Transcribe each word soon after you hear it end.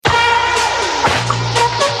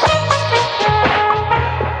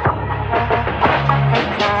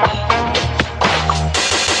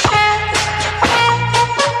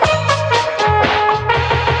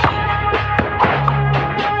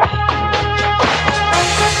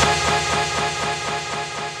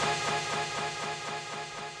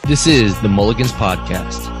This is the Mulligans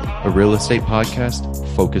Podcast, a real estate podcast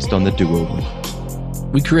focused on the do-over.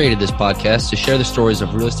 We created this podcast to share the stories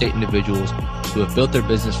of real estate individuals who have built their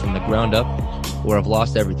business from the ground up or have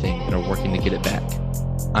lost everything and are working to get it back.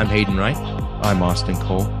 I'm Hayden Wright. I'm Austin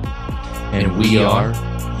Cole. And we are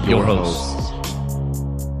your hosts.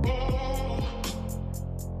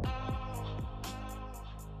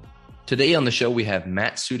 Today on the show, we have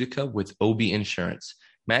Matt Sutika with Obie Insurance.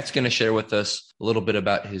 Matt's going to share with us a little bit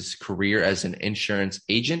about his career as an insurance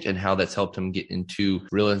agent and how that's helped him get into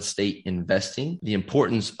real estate investing, the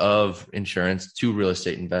importance of insurance to real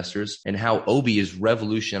estate investors, and how Obie is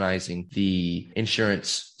revolutionizing the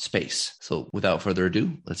insurance space. So without further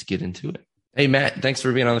ado, let's get into it. Hey, Matt, thanks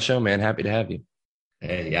for being on the show, man. Happy to have you.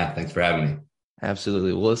 Hey, yeah, thanks for having me.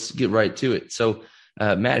 Absolutely. Well, let's get right to it. So,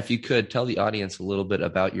 Matt, if you could tell the audience a little bit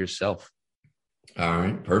about yourself. All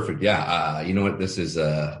right, perfect. Yeah, you know what? This is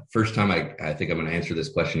first time I think I'm going to answer this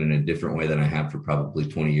question in a different way than I have for probably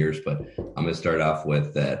 20 years, but I'm going to start off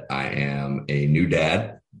with that I am a new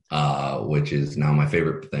dad, which is now my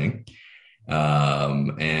favorite thing,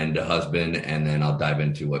 and a husband, and then I'll dive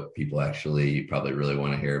into what people actually probably really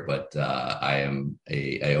want to hear. But I own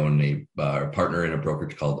a partner in a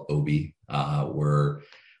brokerage called Obie. We're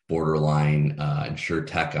borderline insure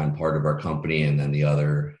tech on part of our company, and then the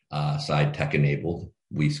other side tech enabled.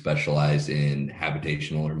 We specialize in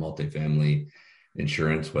habitational or multifamily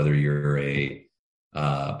insurance, whether you're a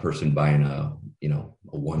person buying a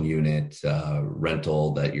one unit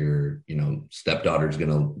rental that your stepdaughter is going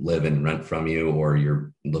to live and rent from you, or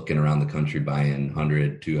you're looking around the country buying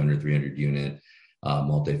 100, 200, 300 unit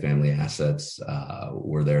multifamily assets.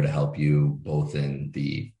 We're there to help you both in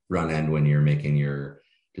the front end when you're making your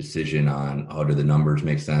decision on how do the numbers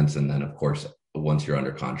make sense, and then of course once you're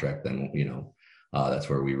under contract, then that's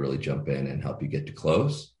where we really jump in and help you get to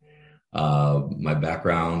close. My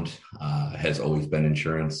background has always been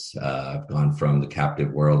insurance. I've gone from the captive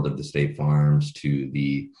world of the state farms to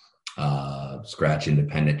the scratch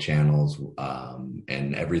independent channels,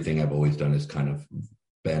 and everything I've always done has kind of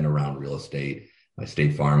been around real estate. My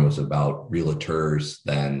state farm was about realtors.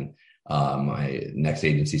 Then my next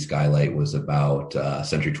agency, Skylight, was about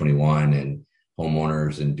Century 21 and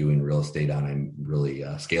homeowners and doing real estate on a really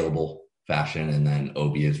scalable fashion. And then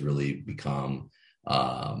Obie has really become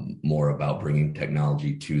more about bringing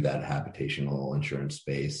technology to that habitational insurance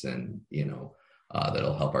space, and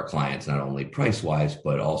that'll help our clients not only price wise,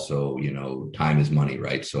 but also time is money,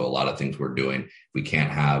 right? So a lot of things we're doing, we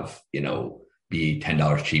can't have be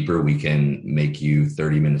 $10 cheaper. We can make you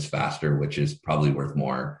 30 minutes faster, which is probably worth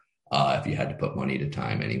more if you had to put money to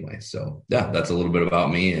time anyway. So yeah, that's a little bit about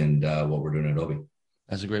me and what we're doing at Obie.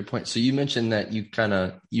 That's a great point. So you mentioned that you've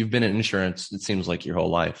been in insurance, it seems like your whole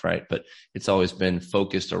life, right? But it's always been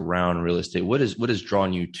focused around real estate. What has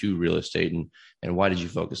drawn you to real estate, and why did you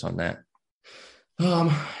focus on that?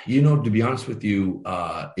 To be honest with you,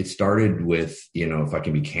 it started with, if I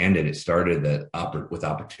can be candid, it started with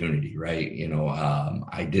opportunity, right?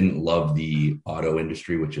 I didn't love the auto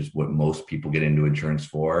industry, which is what most people get into insurance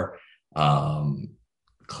for.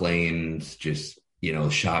 Claims, just,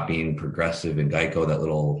 shopping, Progressive and Geico, that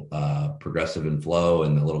little Progressive and Flow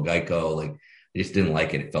and the little Geico, like, I just didn't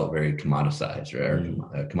like it. It felt very commoditized,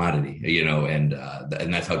 or commodity, and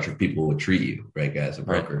that's how people would treat you, right, as a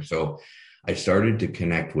broker. Right. So I started to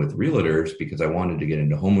connect with realtors because I wanted to get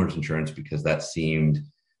into homeowners insurance because that seemed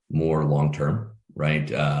more long-term, right?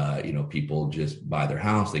 People just buy their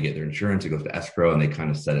house, they get their insurance, it goes to escrow, and they kind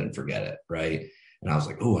of set it and forget it, right? And I was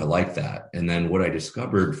like, oh, I like that. And then what I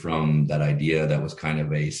discovered from that idea that was kind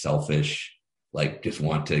of a selfish, like just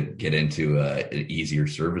want to get into an easier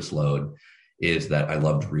service load, is that I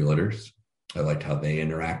loved realtors. I liked how they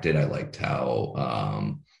interacted. I liked how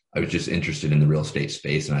I was just interested in the real estate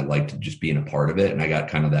space, and I liked just being a part of it. And I got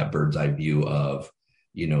kind of that bird's eye view of,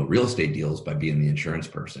 real estate deals by being the insurance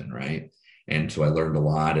person, right? And so I learned a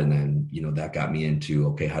lot. And then, that got me into,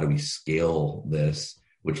 okay, how do we scale this?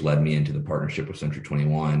 Which led me into the partnership with Century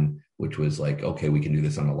 21, which was like, okay, we can do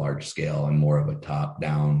this on a large scale and more of a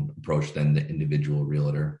top-down approach than the individual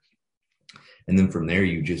realtor. And then from there,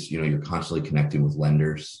 you just, you're constantly connecting with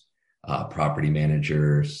lenders, property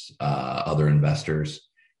managers, other investors.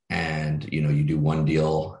 And, you do one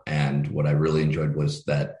deal. And what I really enjoyed was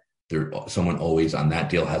that someone always on that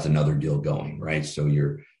deal has another deal going, right? So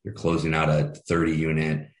you're closing out a 30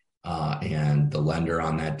 unit and the lender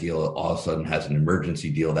on that deal all of a sudden has an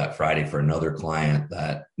emergency deal that Friday for another client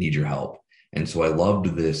that needs your help. And so I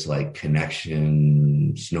loved this like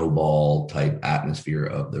connection, snowball type atmosphere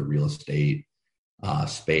of the real estate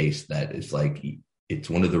space that is like, it's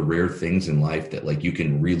one of the rare things in life that like you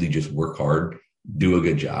can really just work hard do a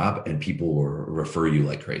good job and people will refer you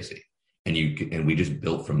like crazy. And we just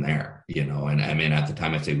built from there, and I mean, at the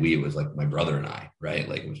time I say we, it was like my brother and I, right?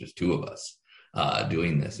 Like it was just two of us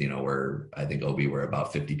doing this, I think Obie, we're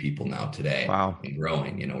about 50 people now today. Wow. And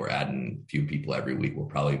growing, we're adding a few people every week. We'll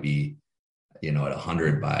probably be, at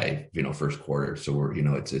 100 by, first quarter. So we're,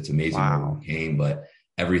 it's amazing where we came, but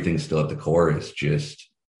everything still at the core is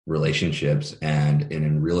just relationships. And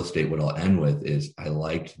in real estate, what I'll end with is I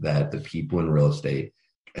liked that the people in real estate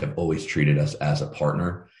have always treated us as a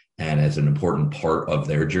partner and as an important part of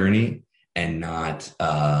their journey, and not,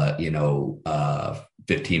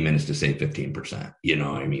 15 minutes to save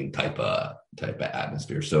 15%, type of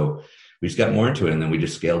atmosphere. So we just got more into it, and then we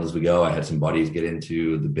just scaled as we go. I had some buddies get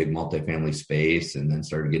into the big multifamily space, and then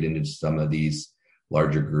started getting into some of these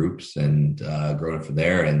larger groups, and growing from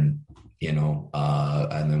there. And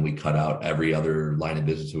and then we cut out every other line of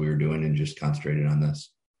business that we were doing and just concentrated on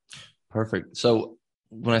this. Perfect. So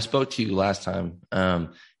when I spoke to you last time,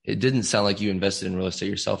 it didn't sound like you invested in real estate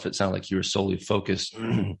yourself. It sounded like you were solely focused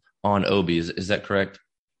on Obie. Is that correct?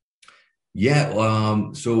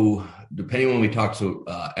 Yeah. So depending on when we talk,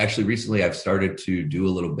 actually recently I've started to do a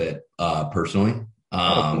little bit personally.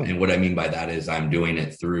 Cool. And what I mean by that is I'm doing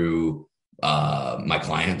it through my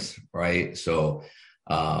clients, right? So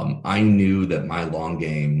I knew that my long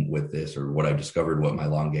game with this, or what I discovered what my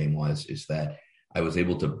long game was, is that I was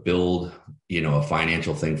able to build, a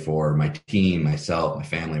financial thing for my team, myself, my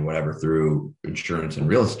family, whatever, through insurance and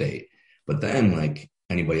real estate. But then, like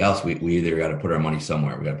anybody else, we either got to put our money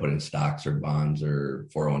somewhere. We got to put it in stocks or bonds or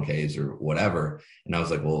 401ks or whatever. And I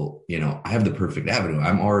was like, well, I have the perfect avenue.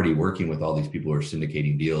 I'm already working with all these people who are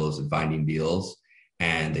syndicating deals and finding deals,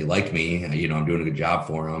 and they like me. I'm doing a good job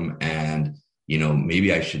for them. And,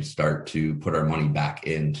 maybe I should start to put our money back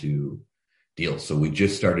into deals. So we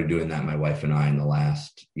just started doing that, my wife and I, in the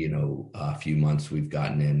last, few months. We've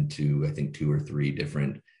gotten into, I think, 2 or 3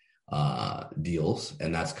 different deals.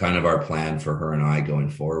 And that's kind of our plan for her and I going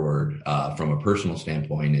forward. From a personal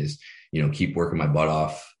standpoint is, keep working my butt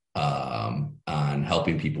off on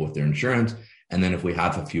helping people with their insurance. And then if we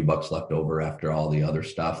have a few bucks left over after all the other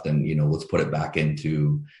stuff, then, let's put it back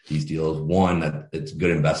into these deals. One, that it's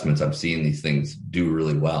good investments. I'm seeing these things do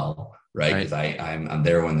really well, right? Because I'm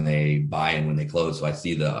there when they buy and when they close. So I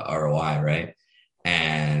see the ROI, right?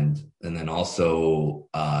 And then also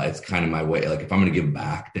it's kind of my way, like if I'm going to give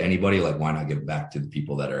back to anybody, like why not give back to the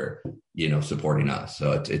people that are, supporting us?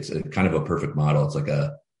 So it's a kind of a perfect model. It's like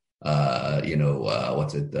a,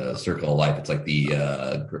 the circle of life. It's like the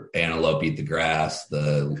antelope eat the grass,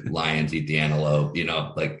 the lions eat the antelope,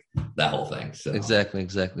 like that whole thing. So Exactly.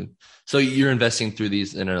 So you're investing through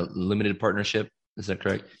these in a limited partnership. Is that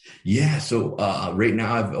correct? Yeah. So right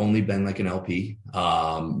now I've only been like an LP.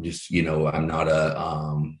 I'm not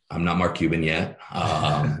Mark Cuban yet.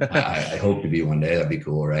 I hope to be one day. That'd be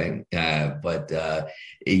cool, right? Yeah.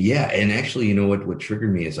 And actually, what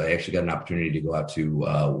triggered me is I actually got an opportunity to go out to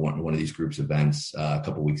one of these groups events a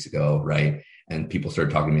couple of weeks ago, right? And people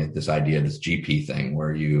started talking to me this idea, this GP thing,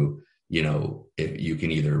 where if you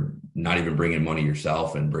can either not even bring in money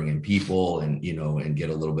yourself and bring in people and, and get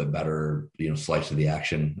a little bit better, slice of the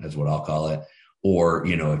action, is what I'll call it. Or,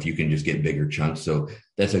 if you can just get bigger chunks. So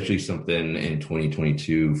that's actually something in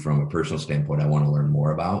 2022 from a personal standpoint, I want to learn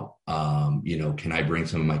more about. Can I bring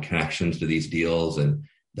some of my connections to these deals and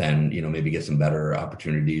then, maybe get some better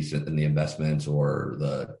opportunities in the investments, or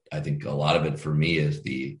I think a lot of it for me is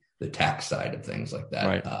the tax side of things like that,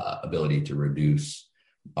 right. Ability to reduce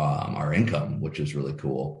our income, which is really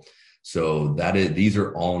cool. So these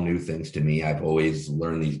are all new things to me. I've always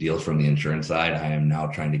learned these deals from the insurance side. I am now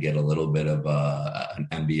trying to get a little bit of an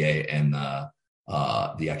MBA and the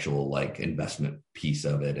actual like investment piece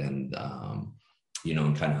of it, and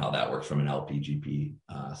and kind of how that works from an LPGP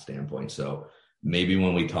standpoint. So maybe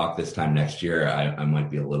when we talk this time next year, I might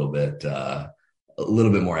be a little bit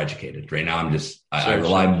more educated. Right now, I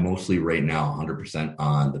rely mostly right now 100%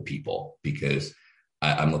 on the people, because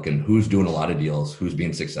I'm looking who's doing a lot of deals, who's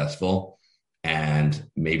being successful. And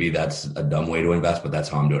maybe that's a dumb way to invest, but that's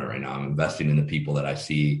how I'm doing it right now. I'm investing in the people that I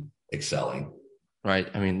see excelling. Right.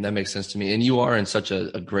 I mean, that makes sense to me. And you are in such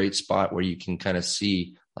a great spot where you can kind of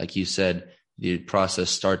see, like you said, the process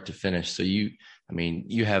start to finish. So you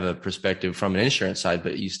have a perspective from an insurance side,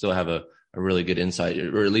 but you still have a really good insight,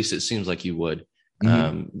 or at least it seems like you would.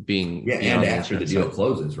 And after the deal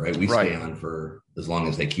closes, right? We stay on for as long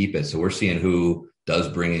as they keep it. So we're seeing who does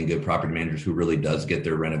bring in good property managers, who really does get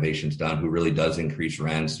their renovations done, who really does increase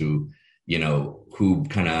rents, who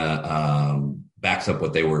kind of backs up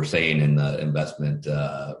what they were saying in the investment,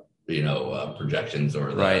 projections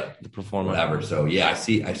or the performance, whatever. So yeah, I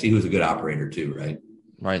see who's a good operator too, right?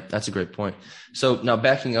 Right. That's a great point. So now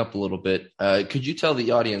backing up a little bit, could you tell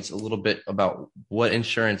the audience a little bit about what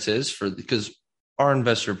insurance is because our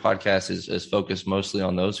investor podcast is focused mostly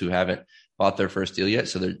on those who haven't bought their first deal yet.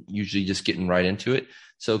 So they're usually just getting right into it.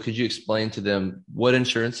 So could you explain to them what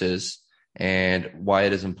insurance is and why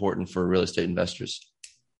it is important for real estate investors?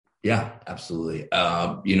 Yeah, absolutely.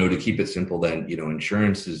 To keep it simple, then,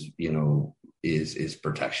 insurance is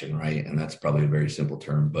protection, right? And that's probably a very simple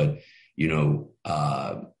term, but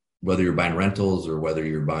whether you're buying rentals or whether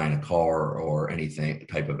you're buying a car or anything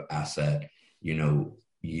type of asset,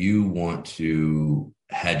 you want to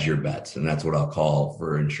hedge your bets. And that's what I'll call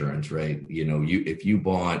for insurance, right? If you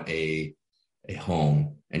bought a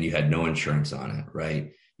home and you had no insurance on it,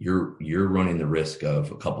 right? You're running the risk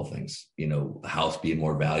of a couple things, the house being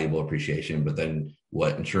more valuable, appreciation, but then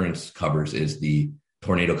what insurance covers is the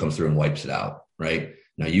tornado comes through and wipes it out, right?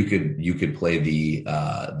 Now you could play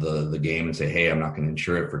the game and say, hey, I'm not going to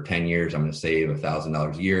insure it for 10 years. I'm going to save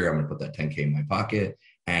 $1,000 a year. I'm going to put that 10K in my pocket.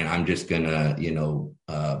 And I'm just going to,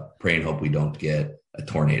 pray and hope we don't get a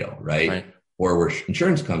tornado. Right. Or where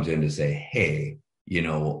insurance comes in to say, hey,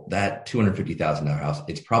 that $250,000 house,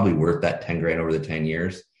 it's probably worth that 10 grand over the 10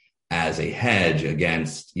 years as a hedge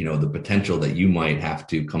against, the potential that you might have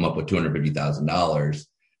to come up with $250,000,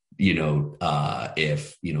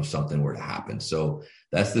 if, something were to happen. So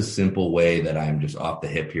that's the simple way that I'm just off the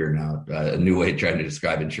hip here now. A new way trying to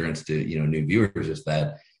describe insurance to, new viewers is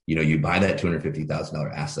that, you buy that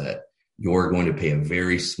 $250,000 asset, you're going to pay a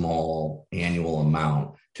very small annual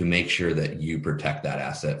amount to make sure that you protect that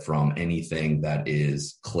asset from anything that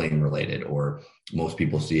is claim related, or most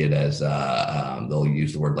people see it as they'll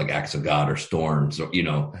use the word like acts of God or storms, or,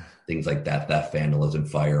 things like that, theft, vandalism,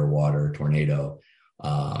 fire, water, tornado.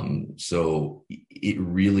 So it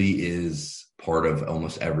really is part of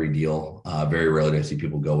almost every deal. Very rarely do I see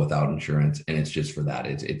people go without insurance, and it's just for that.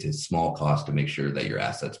 It's a small cost to make sure that your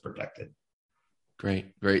asset's protected.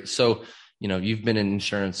 Great. So, you've been in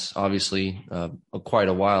insurance, obviously, quite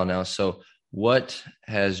a while now. So what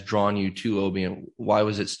has drawn you to Obie, and why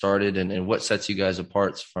was it started, and what sets you guys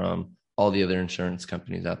apart from all the other insurance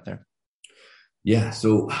companies out there? Yeah.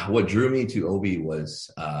 So what drew me to Obie was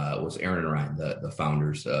Aaron and Ryan, the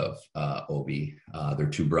founders of Obie. They're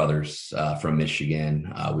two brothers from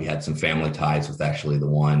Michigan. We had some family ties with actually the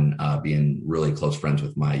one being really close friends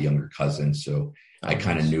with my younger cousin. So I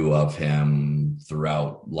kind of knew of him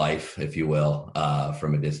throughout life, if you will,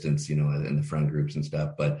 from a distance, in the friend groups and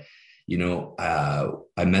stuff. But,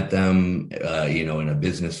 I met them, in a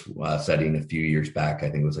business setting a few years back. I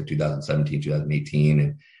think it was like 2017, 2018.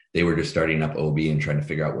 And they were just starting up Obie and trying to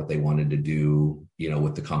figure out what they wanted to do,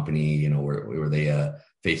 with the company. Were they a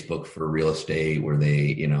Facebook for real estate? Were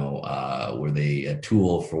they a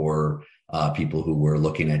tool for people who were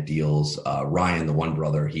looking at deals? Ryan, the one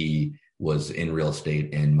brother, he was in real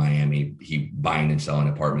estate in Miami. He buying and selling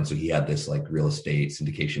apartments. So he had this like real estate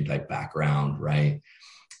syndication type background, right?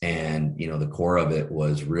 And, the core of it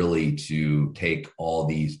was really to take all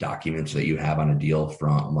these documents that you have on a deal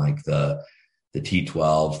from like the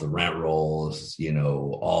T12s, the rent rolls,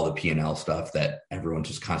 all the P&L stuff that everyone's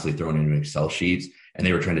just constantly throwing into Excel sheets. And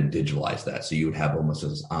they were trying to digitalize that. So you would have almost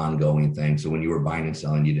this ongoing thing. So when you were buying and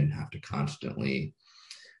selling, you didn't have to constantly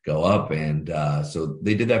go up. And so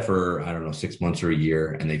they did that for, 6 months or a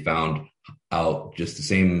year. And they found out just the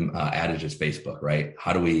same adage as Facebook, right?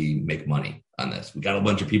 How do we make money on this? We got a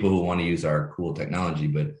bunch of people who want to use our cool technology,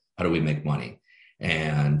 but how do we make money?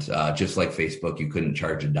 And just like Facebook, you couldn't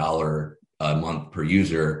charge $1 a month per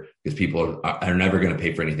user because people are never going to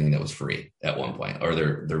pay for anything that was free at one point, or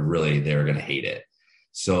they're going to hate it.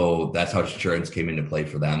 So that's how insurance came into play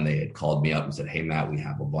for them. They had called me up and said, hey, Matt, we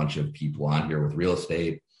have a bunch of people on here with real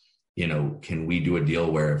estate. Can we do a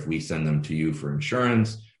deal where if we send them to you for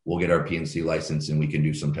insurance, we'll get our P&C license and we can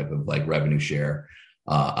do some type of like revenue share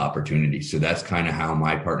opportunity. So that's kind of how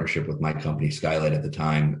my partnership with my company Skylight at the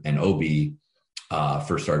time and Obie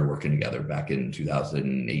first started working together back in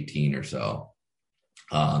 2018 or so.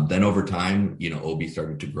 Then over time, Obie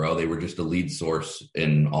started to grow. They were just a lead source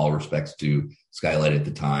in all respects to Skylight at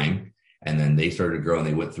the time. And then they started to grow, and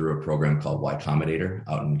they went through a program called Y Combinator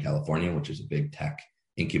out in California, which is a big tech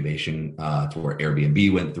incubation to where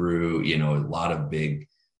Airbnb went through, a lot of big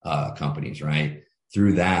companies, right?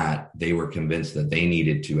 Through that, they were convinced that they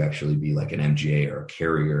needed to actually be like an MGA or a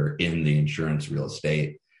carrier in the insurance real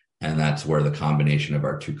estate. And that's where the combination of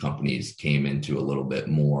our two companies came into a little bit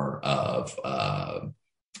more of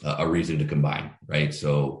a reason to combine, right?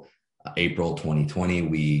 So April 2020,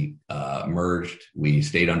 we merged. We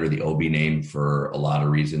stayed under the Obie name for a lot of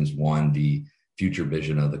reasons. One, the future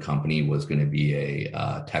vision of the company was going to be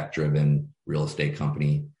a tech-driven real estate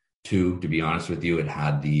company. Two, to be honest with you, it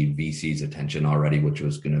had the VC's attention already, which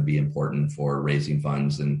was going to be important for raising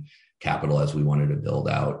funds and capital as we wanted to build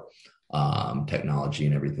out technology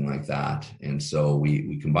and everything like that. And so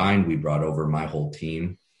we combined, we brought over my whole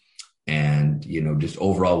team. And, just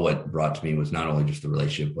overall what brought to me was not only just the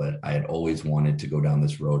relationship, but I had always wanted to go down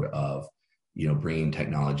this road of, bringing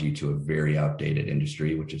technology to a very outdated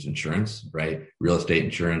industry, which is insurance, right? Real estate,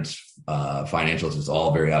 insurance, financials is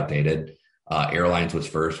all very outdated. Airlines was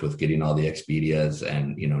first with getting all the Expedias,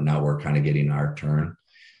 and, now we're kind of getting our turn.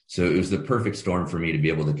 So it was the perfect storm for me to be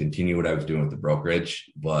able to continue what I was doing with the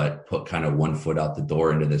brokerage, but put kind of one foot out the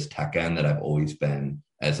door into this tech end that I've always been,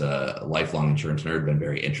 as a lifelong insurance nerd, been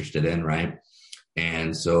very interested in, right?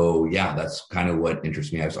 And so, yeah, that's kind of what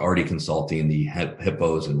interests me. I was already consulting the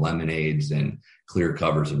Hippos and Lemonades and Clear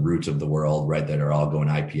Covers and Roots of the world, right, that are all going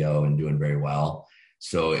IPO and doing very well.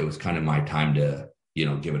 So it was kind of my time to,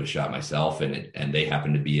 give it a shot myself. And they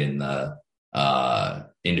happened to be in the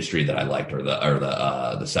industry that I liked, or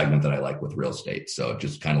the segment that I like with real estate. So it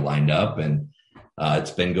just kind of lined up, and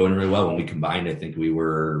it's been going really well. When we combined, I think we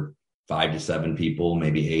were 5 to 7 people,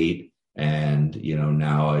 maybe 8. And,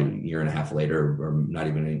 now a year and a half later, or not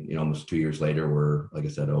even, almost 2 years later, we're, like I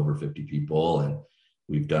said, over 50 people. And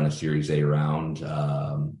we've done a Series A round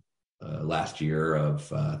last year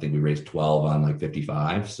of, I think we raised 12 on like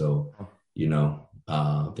 55. So,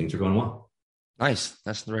 things are going well. Nice.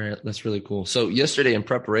 That's really cool. So yesterday, in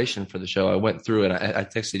preparation for the show, I went through, and I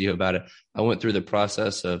texted you about it. I went through the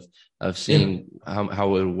process of seeing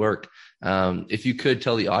how it would work. If you could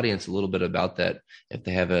tell the audience a little bit about that, if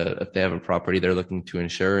they have a property they're looking to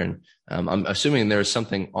insure, and I'm assuming there's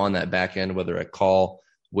something on that back end, whether a call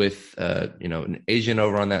with an agent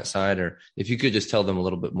over on that side, or if you could just tell them a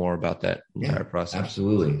little bit more about that entire process.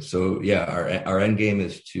 Absolutely. So our end game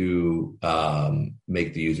is to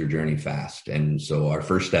make the user journey fast. And so our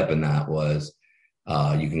first step in that was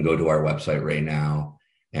you can go to our website right now,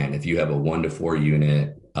 and if you have a 1 to 4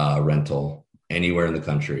 unit rental anywhere in the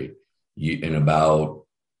country, in about,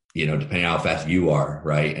 depending on how fast you are,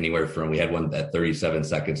 right, anywhere from, we had one at 37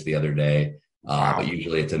 seconds the other day. But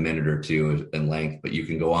usually it's a minute or two in length, but you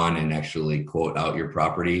can go on and actually quote out your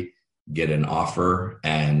property, get an offer,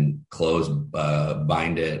 and close,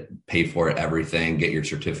 bind it, pay for it, everything, get your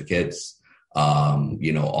certificates, all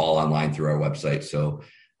online through our website. So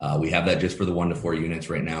we have that just for the 1 to 4 units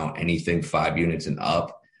right now. Anything 5 units and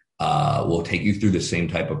up, we'll take you through the same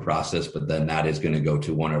type of process, but then that is going to go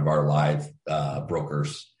to one of our live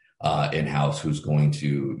brokers in-house, who's going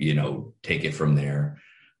to, take it from there.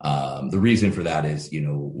 The reason for that is,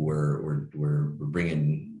 we're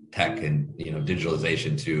bringing tech and,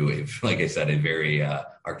 digitalization to, like I said, a very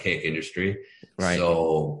archaic industry. Right.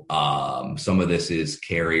 So some of this is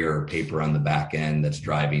carrier paper on the back end that's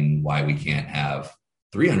driving why we can't have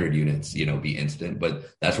 300 units, be instant, but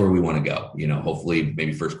that's where we want to go. Hopefully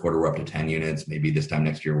maybe first quarter we're up to 10 units. Maybe this time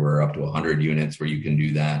next year we're up to 100 units where you can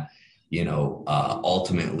do that.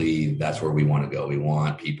 Ultimately that's where we want to go. We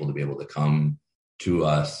want people to be able to come to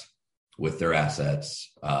us with their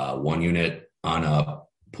assets, 1 unit on up,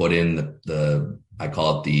 put in the I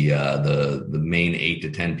call it the main 8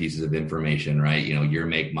 to 10 pieces of information, right? Your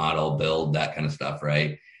make, model, build, that kind of stuff,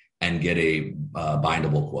 right? And get a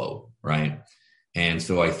bindable quote, right? And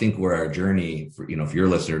so I think where our journey for, for your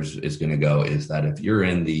listeners is going to go is that if you're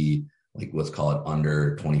in the, like, let's call it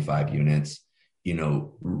under 25 units,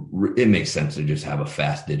 it makes sense to just have a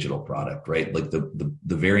fast digital product, right? Like the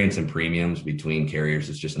variance in premiums between carriers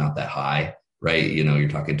is just not that high, right? You're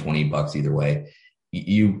talking $20 either way.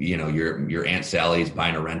 Your Aunt Sally's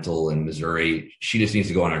buying a rental in Missouri. She just needs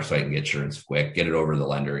to go on our site and get insurance quick, get it over to the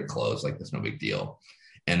lender and close. Like, that's no big deal.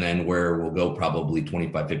 And then where we'll go probably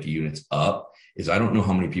 25, 50 units up is, I don't know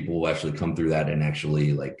how many people will actually come through that and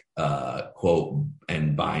actually quote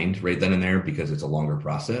and bind right then and there, because it's a longer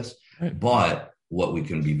process. Right. But what we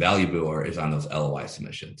can be valuable is on those LOI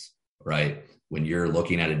submissions, right? When you're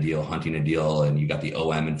looking at a deal, hunting a deal, and you got the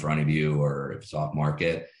OM in front of you, or if it's off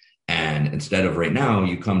market, and instead of right now,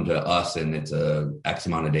 you come to us and it's a X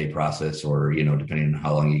amount of day process, or, depending on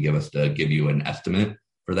how long you give us to give you an estimate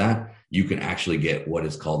for that, you can actually get what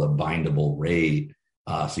is called a bindable rate.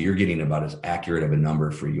 So you're getting about as accurate of a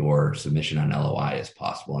number for your submission on LOI as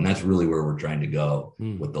possible. And that's really where we're trying to go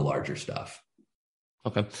with the larger stuff.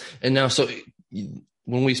 Okay. And now, so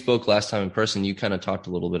when we spoke last time in person, you kind of talked a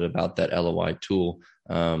little bit about that LOI tool.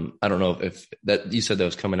 I don't know if that, you said that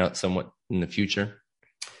was coming out somewhat in the future.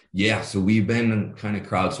 Yeah, so we've been kind of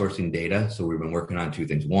crowdsourcing data. So we've been working on two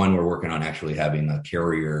things. One, we're working on actually having a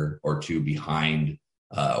carrier or two behind,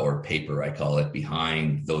 or paper, I call it,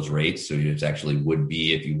 behind those rates. So it actually would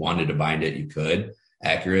be, if you wanted to bind it, you could,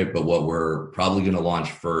 accurate. But what we're probably going to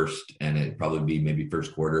launch first, and it probably be maybe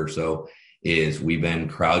first quarter or so, is we've been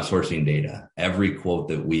crowdsourcing data. Every quote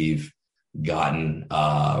that we've gotten,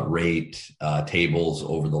 rate tables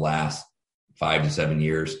over the last 5 to 7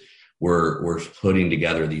 years, we're putting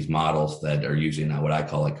together these models that are using what I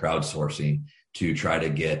call crowdsourcing to try to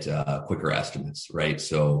get quicker estimates, right?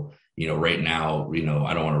 So, right now,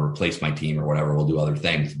 I don't want to replace my team or whatever. We'll do other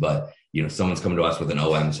things, but someone's coming to us with an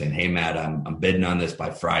OM saying, "Hey, Matt, I'm bidding on this by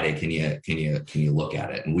Friday. Can you look at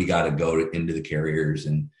it?" And we got to go into the carriers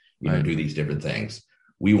and do these different things.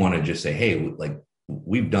 We want to just say, "Hey,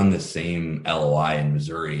 we've done the same LOI in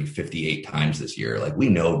Missouri 58 times this year. We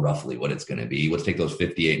know roughly what it's going to be. Let's take those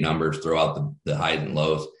 58 numbers, throw out the highs and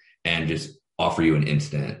lows, and just offer you an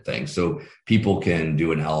instant thing." So people can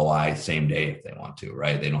do an LOI same day if they want to,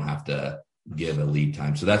 right? They don't have to give a lead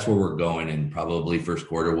time. So that's where we're going. And probably first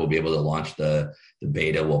quarter, we'll be able to launch the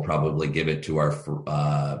beta. We'll probably give it to our,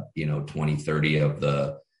 20, 30 of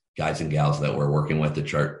the guys and gals that we're working with to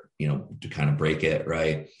chart, to kind of break it,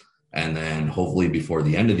 right? And then hopefully before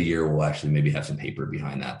the end of the year, we'll actually maybe have some paper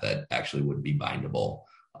behind that actually would be bindable,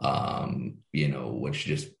 which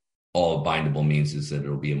just all bindable means is that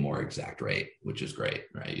it'll be a more exact rate, which is great,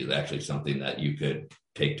 right? It's actually something that you could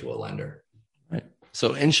take to a lender. Right.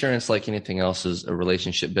 So insurance, like anything else, is a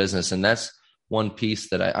relationship business. And that's one piece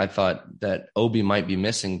that I thought that Obie might be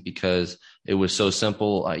missing, because it was so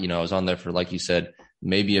simple. I was on there for, like you said,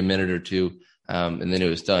 maybe a minute or two, and then it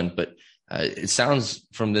was done. But it sounds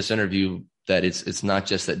from this interview that it's not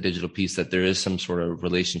just that digital piece, that there is some sort of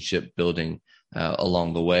relationship building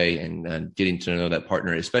along the way, and getting to know that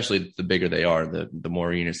partner, especially the bigger they are, the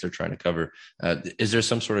more units they're trying to cover. Is there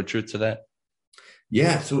some sort of truth to that?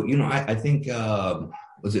 Yeah. So, I think,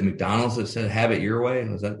 was it McDonald's that said, "Have it your way"?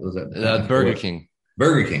 Was that Burger King?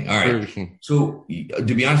 Burger King. All right. Burger King. So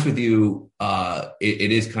to be honest with you,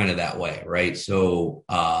 it is kind of that way, right? So,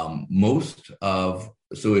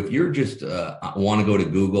 so if you're just want to go to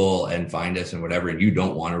Google and find us and whatever, and you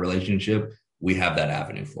don't want a relationship, we have that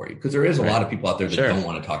avenue for you, because there is a lot of people out there that don't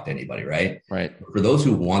want to talk to anybody, right? Right. For those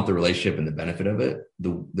who want the relationship and the benefit of it,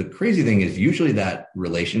 the crazy thing is usually that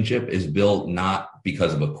relationship is built not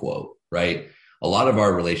because of a quote, right? A lot of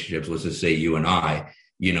our relationships, let's just say you and I,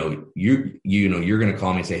 you're going to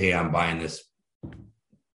call me and say, "Hey, I'm buying this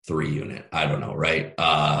 3 unit. I don't know, right?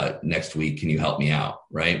 Next week, can you help me out?"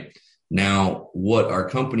 Right? Now, what our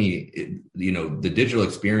company, the digital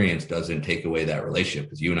experience doesn't take away that relationship,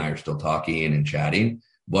 because you and I are still talking and chatting.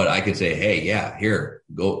 But I could say, "Hey, yeah, here,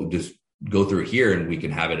 just go through here and we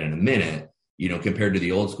can have it in a minute." Compared to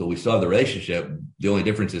the old school, we still have the relationship. The only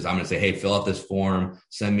difference is I'm going to say, "Hey, fill out this form,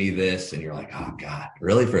 send me this." And you're like, "Oh God,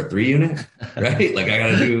 really? For a 3 unit?" Right? I got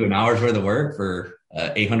to do an hour's worth of work for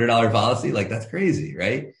a $800 policy. That's crazy.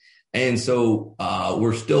 Right? And so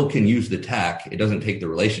we're still can use the tech. It doesn't take the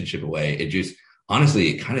relationship away. It just, honestly,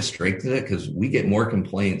 it kind of strengthens it, because we get more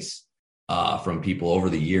complaints from people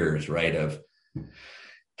over the years, right? Of,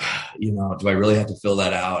 do I really have to fill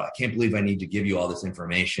that out? I can't believe I need to give you all this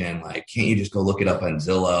information. Can't you just go look it up on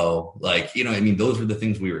Zillow? Those are the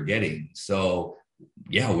things we were getting. So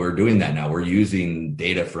yeah, we're doing that now. We're using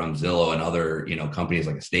data from Zillow and other, companies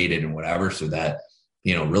like Estated and whatever, so that,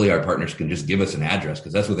 really our partners can just give us an address,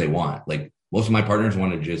 because that's what they want. Most of my partners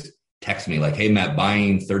want to just text me "Hey, Matt,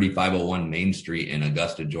 buying 3501 Main Street in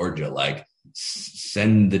Augusta, Georgia.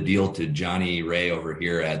 Send the deal to Johnny Ray over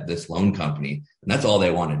here at this loan company." And that's all they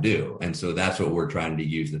want to do. And so that's what we're trying to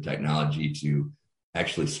use the technology to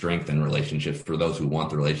actually strengthen relationships for those who want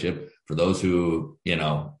the relationship. For those who,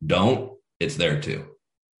 don't, it's there too.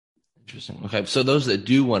 Interesting. Okay. So those that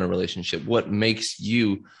do want a relationship, what makes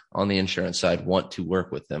you on the insurance side want to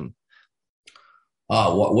work with them?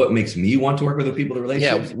 What makes me want to work with the people, the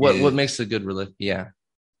relationships? Yeah. What makes a good relationship? Yeah.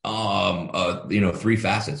 3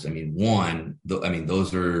 facets. One,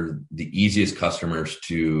 those are the easiest customers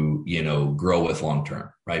to, grow with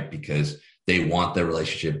long-term, right? Because they want the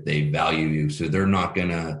relationship, they value you. So they're not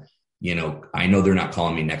gonna, I know they're not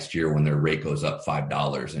calling me next year when their rate goes up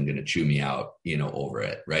 $5 and going to chew me out, over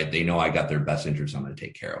it, right? They know I got their best interest. I'm going to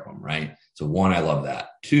take care of them, right? So 1, I love that.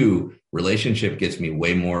 2, relationship gets me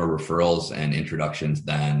way more referrals and introductions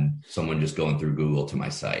than someone just going through Google to my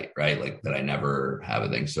site, right? That I never have a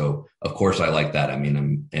thing. So of course I like that. I'm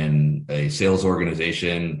in a sales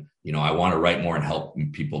organization, I want to write more and help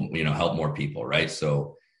people, help more people, right?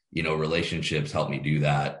 So, relationships help me do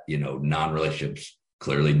that. Non-relationships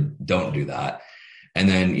clearly don't do that. And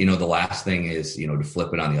then, the last thing is, to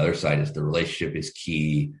flip it on the other side is the relationship is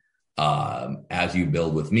key. As you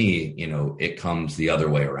build with me, it comes the other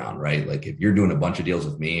way around, right? Like if you're doing a bunch of deals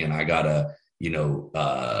with me and I gotta,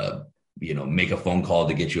 make a phone call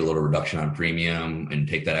to get you a little reduction on premium and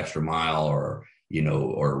take that extra mile, or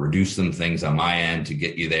reduce some things on my end to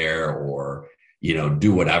get you there, or,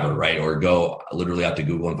 do whatever, right? Or go literally out to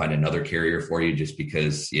Google and find another carrier for you just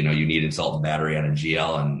because, you need insult and battery on a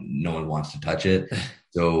GL and no one wants to touch it.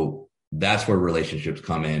 So that's where relationships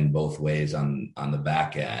come in both ways on the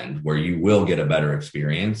back end, where you will get a better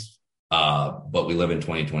experience. But we live in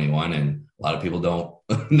 2021 and a lot of people don't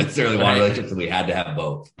necessarily want relationships, and we had to have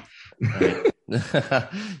both. Right.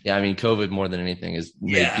 Yeah. I mean, COVID more than anything has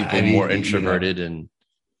made people more introverted and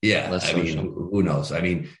less social. Who knows? I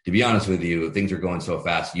mean, to be honest with you, things are going so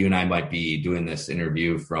fast. You and I might be doing this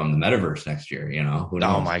interview from the metaverse next year, who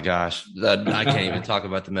knows? Oh my gosh. I can't even talk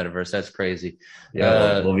about the metaverse. That's crazy.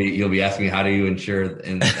 Yeah. You'll be asking me, how do you insure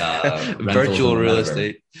in virtual real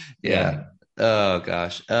estate? Yeah. Oh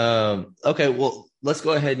gosh. Okay. Well, let's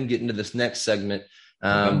go ahead and get into this next segment.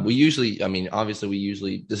 Obviously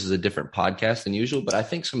this is a different podcast than usual, but I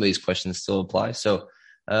think some of these questions still apply. So,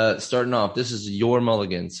 starting off, this is your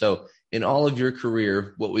mulligan. So in all of your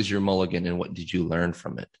career, what was your mulligan and what did you learn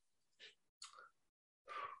from it?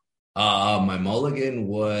 My mulligan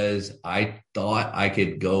was, I thought I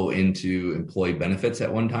could go into employee benefits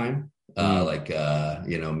at one time,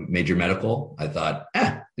 major medical. I thought,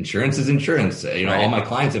 insurance is insurance. Right. All my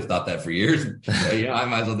clients have thought that for years. I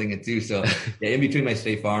might as well think it too. So in between my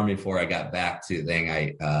State Farm, before I got back to the thing,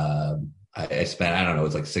 I spent, I don't know, it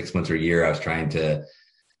was like 6 months or a year. I was trying to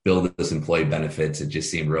build this employee benefits. It just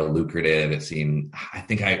seemed real lucrative. It seemed, I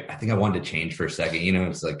think I wanted to change for a second,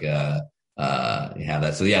 it's like,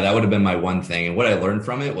 that. So that would have been my one thing. And what I learned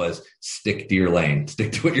from it was stick to your lane,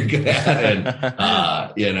 stick to what you're good at. And,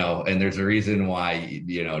 and there's a reason why,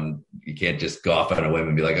 you can't just go off on a whim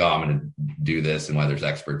and be like, oh, I'm going to do this, and why there's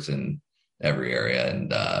experts in every area,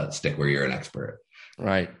 and stick where you're an expert.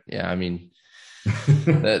 Right. Yeah. I mean,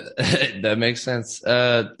 that makes sense.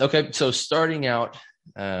 Okay. So starting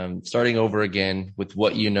over again with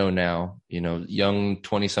what you know now, young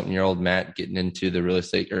 20-something-year-old Matt getting into the real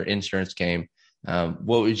estate or insurance game,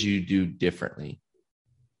 what would you do differently?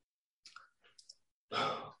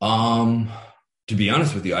 To be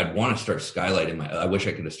honest with you, I'd want to start skylighting I wish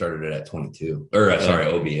I could have started it at 22,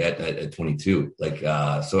 Obie at 22.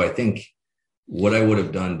 So I think what I would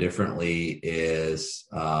have done differently is,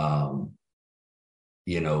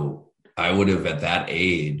 I would have at that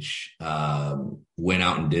age went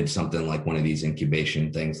out and did something like one of these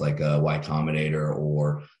incubation things, like a Y Combinator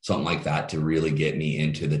or something like that, to really get me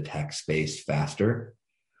into the tech space faster.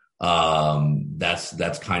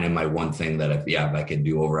 That's kind of my one thing that if I could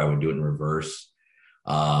do over, I would do it in reverse.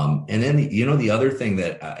 And then the other thing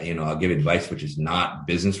that I'll give advice, which is not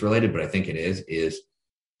business related, but I think it is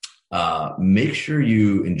make sure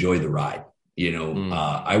you enjoy the ride.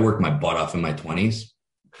 I worked my butt off in my 20s.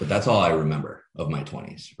 But that's all I remember of my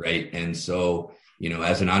 20s, right? And so,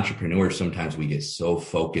 as an entrepreneur, sometimes we get so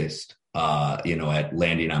focused, at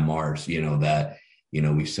landing on Mars, that,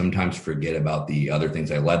 we sometimes forget about the other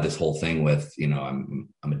things. I led this whole thing with, I'm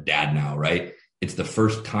a dad now, right? It's the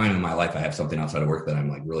first time in my life I have something outside of work that I'm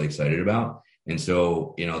like really excited about. And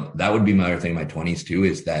so, that would be my other thing in my 20s too,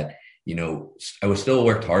 is that, I was still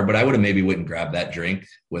worked hard, but I would have maybe went and grabbed that drink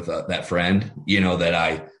with that friend, that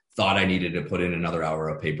I thought I needed to put in another hour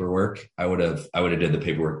of paperwork. I would have did the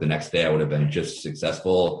paperwork the next day. I would have been just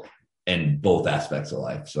successful in both aspects of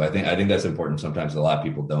life. So I think that's important. Sometimes a lot of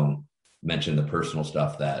people don't mention the personal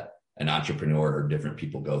stuff that an entrepreneur or different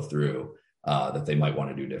people go through that they might want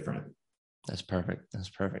to do different. That's perfect.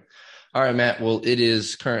 All right, Matt. Well, it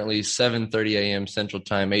is currently 7:30 a.m. Central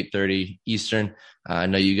Time, 8:30 Eastern. I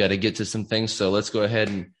know you got to get to some things, so let's go ahead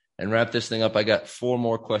and wrap this thing up. I got 4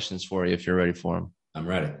 more questions for you if you're ready for them. I'm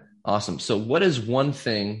ready. Awesome. So what is one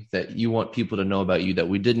thing that you want people to know about you that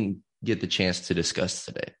we didn't get the chance to discuss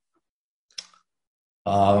today?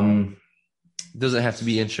 Doesn't have to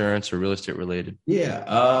be insurance or real estate related. Yeah.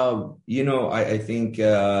 I think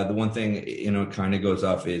the one thing, kind of goes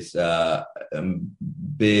off is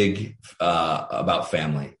big about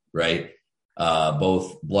family, right?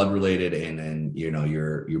 Both blood related and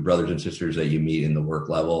your brothers and sisters that you meet in the work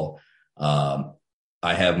level.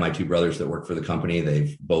 I have my 2 brothers that work for the company.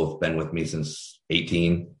 They've both been with me since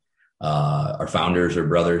 18. Our founders are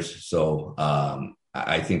brothers. So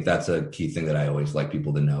I think that's a key thing that I always like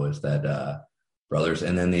people to know, is that brothers.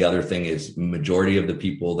 And then the other thing is, majority of the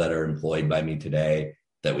people that are employed by me today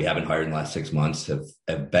that we haven't hired in the last 6 months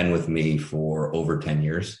have been with me for over 10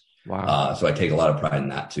 years. Wow. So I take a lot of pride in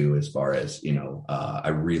that too, as far as, I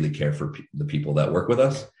really care for the people that work with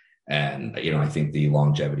us. And, I think the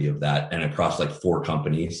longevity of that and across like 4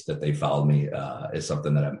 companies that they followed me is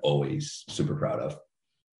something that I'm always super proud of.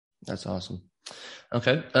 That's awesome.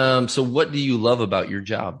 Okay. So what do you love about your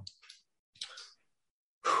job?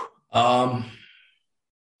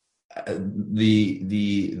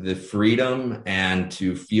 The freedom and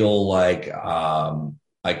to feel like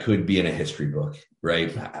I could be in a history book,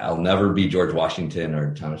 right? I'll never be George Washington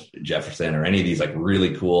or Thomas Jefferson or any of these like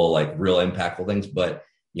really cool, like real impactful things. But,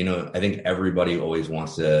 I think everybody always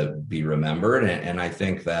wants to be remembered. And I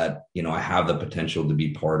think that, I have the potential to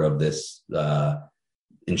be part of this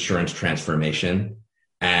insurance transformation.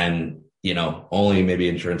 And, only maybe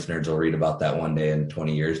insurance nerds will read about that one day in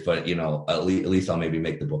 20 years, but, at least I'll maybe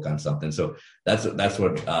make the book on something. So that's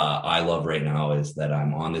what I love right now, is that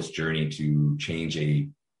I'm on this journey to change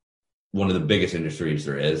one of the biggest industries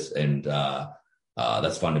there is. And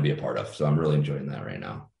that's fun to be a part of. So I'm really enjoying that right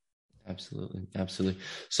now. Absolutely. Absolutely.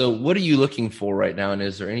 So what are you looking for right now? And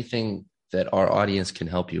is there anything that our audience can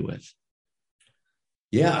help you with?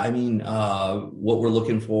 Yeah, I mean, what we're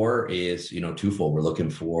looking for is, twofold. We're looking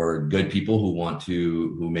for good people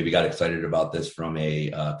who maybe got excited about this from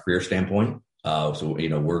a career standpoint. So,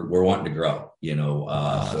 we're wanting to grow,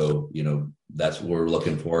 that's what we're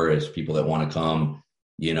looking for, is people that want to come,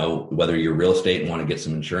 whether you're real estate and want to get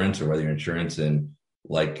some insurance, or whether you're insurance and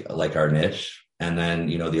like our niche. And then,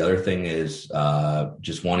 the other thing is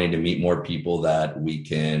just wanting to meet more people that we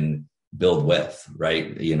can build with,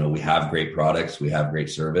 right? We have great products, we have great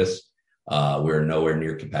service. We're nowhere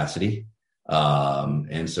near capacity. So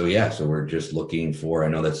we're just looking for, I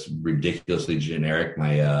know that's ridiculously generic.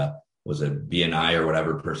 My, was a BNI or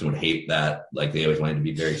whatever person would hate that. Like they always wanted to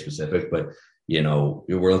be very specific, but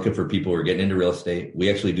we're looking for people who are getting into real estate. We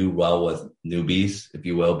actually do well with newbies, if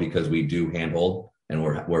you will, because we do handhold and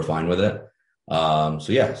we're fine with it.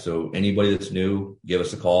 So anybody that's new, give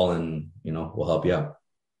us a call and, we'll help you out.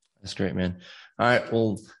 That's great, man. All right.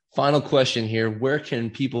 Well, final question here. Where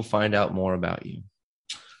can people find out more about you?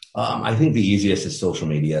 I think the easiest is social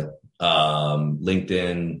media,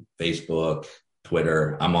 LinkedIn, Facebook,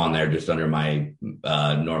 Twitter. I'm on there just under my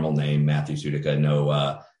normal name, Matthew Sutika.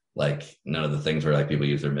 No, none of the things where like people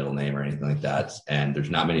use their middle name or anything like that. And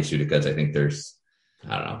there's not many Sutikas. I think there's,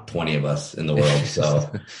 20 of us in the world. So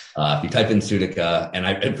if you type in Sutika,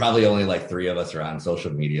 and probably only like 3 of us are on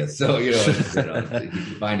social media. So, you can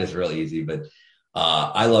find us real easy. But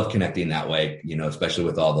I love connecting that way, especially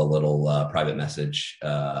with all the little private message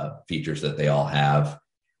features that they all have.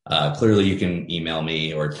 Clearly, you can email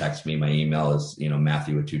me or text me. My email is,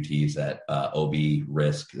 Matthew with 2 T's at Obie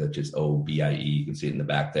Risk, that's just OBIE. You can see it in the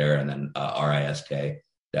back there, and then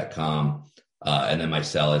risk.com. And then my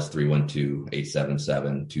cell is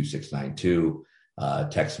 312-877-2692.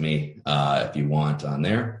 Text me if you want on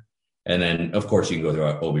there. And then, of course, you can go through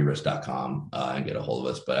obierisk.com and get a hold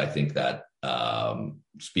of us. But I think that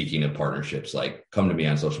speaking of partnerships, like come to me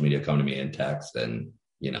on social media, come to me in text, and,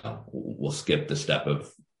 we'll skip the step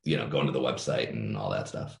of, going to the website and all that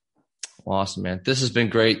stuff. Awesome, man. This has been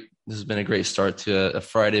great. This has been a great start to a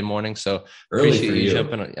Friday morning. So early appreciate for you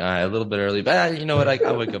jumping a little bit early, but you know what? I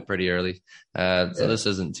wake up pretty early. So this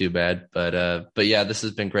isn't too bad, but yeah, this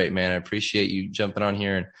has been great, man. I appreciate you jumping on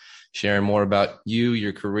here and sharing more about you,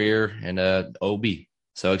 your career, and Obie.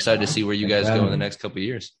 So excited to see where you guys go in the next couple of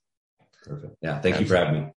years. Perfect. Yeah. Thank you for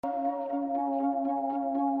having me.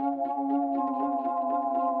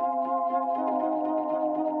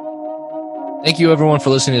 Thank you, everyone,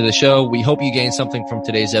 for listening to the show. We hope you gained something from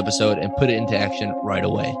today's episode and put it into action right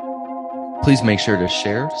away. Please make sure to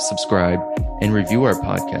share, subscribe, and review our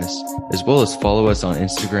podcast, as well as follow us on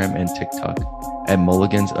Instagram and TikTok at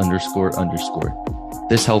mulligans__.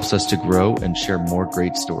 This helps us to grow and share more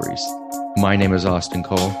great stories. My name is Austin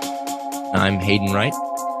Cole. I'm Hayden Wright.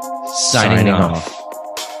 Signing off.